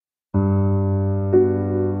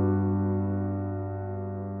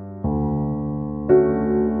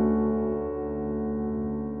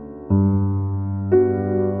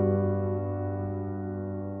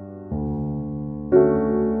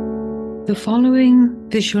The following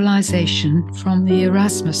visualization from the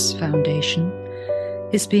Erasmus Foundation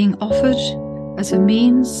is being offered as a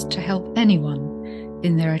means to help anyone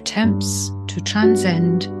in their attempts to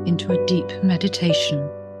transcend into a deep meditation.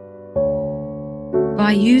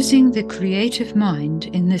 By using the creative mind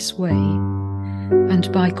in this way, and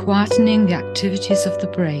by quietening the activities of the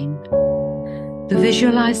brain, the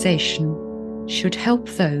visualization should help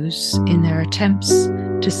those in their attempts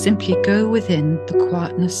to simply go within the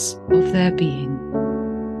quietness of their being.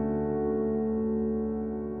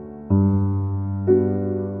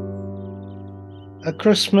 A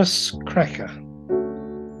Christmas cracker.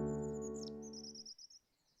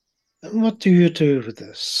 And what do you do with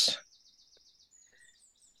this?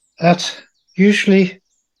 At usually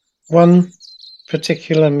one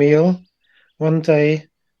particular meal, one day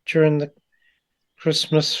during the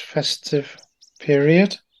Christmas festive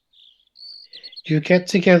period, you get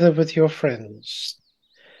together with your friends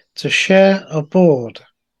to share a board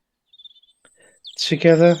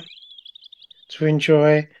together to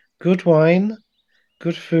enjoy good wine,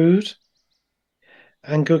 good food,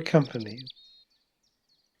 and good company.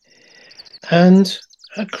 And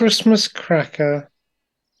a Christmas cracker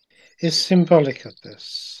is symbolic of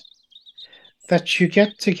this, that you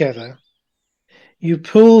get together, you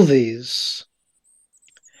pull these,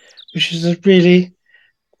 which is really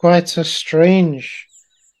quite a strange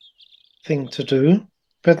thing to do,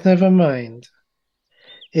 but never mind.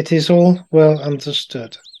 It is all well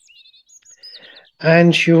understood.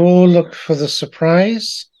 And you all look for the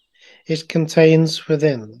surprise it contains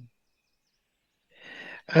within,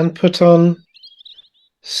 and put on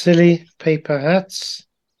silly paper hats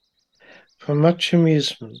for much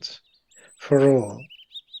amusement for all.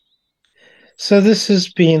 So this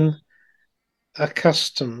has been a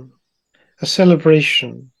custom, a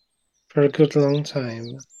celebration for a good long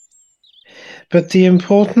time. But the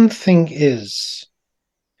important thing is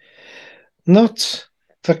not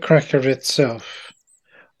the cracker itself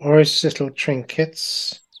or its little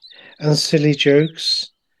trinkets and silly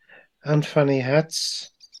jokes and funny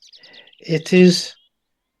hats. It is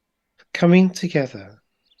coming together,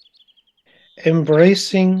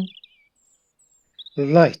 embracing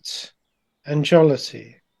light and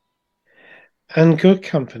jollity and good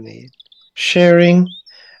company, sharing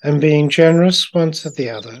and being generous one to the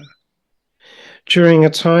other during a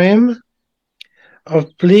time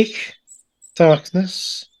of bleak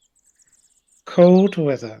darkness, cold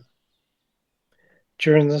weather,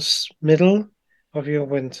 during the middle of your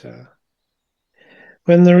winter,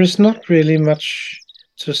 when there is not really much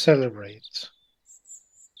to celebrate,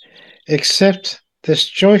 except this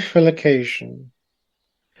joyful occasion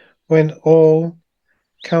when all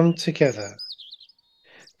come together,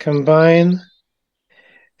 combine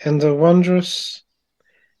in the wondrous,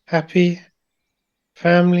 happy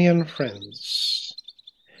family and friends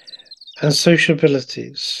and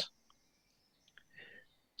sociabilities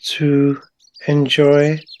to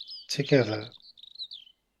enjoy together,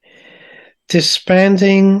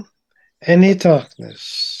 disbanding any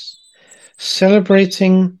darkness,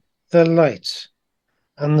 celebrating the light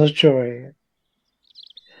and the joy.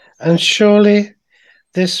 And surely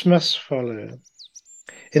this must follow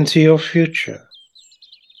into your future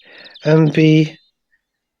and be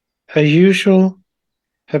a usual,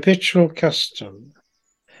 habitual custom,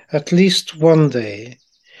 at least one day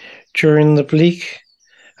during the bleak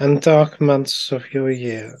and dark months of your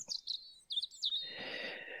year.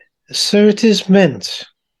 So it is meant,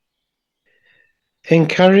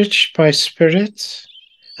 encouraged by spirit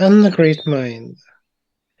and the great mind,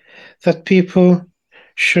 that people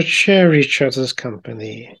should share each other's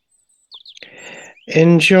company,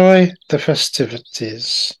 enjoy the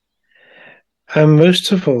festivities, and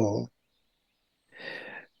most of all,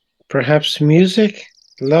 perhaps music,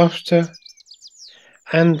 laughter,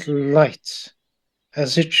 and light,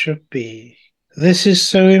 as it should be. This is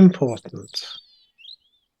so important.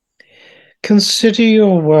 Consider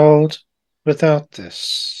your world without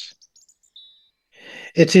this.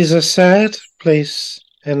 It is a sad place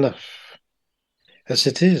enough as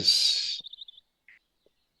it is,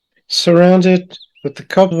 surrounded with the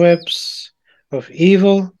cobwebs of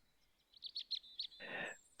evil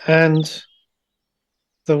and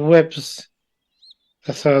the webs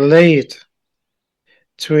that are laid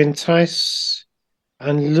to entice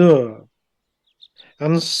and lure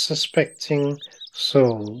unsuspecting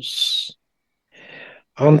souls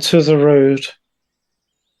onto the road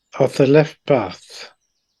of the left path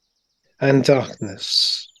and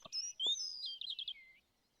darkness.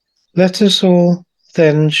 Let us all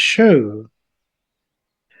then show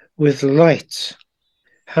with light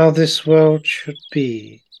how this world should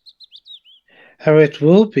be, how it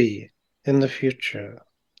will be in the future,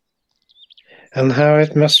 and how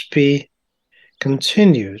it must be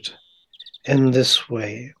continued in this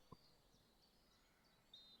way.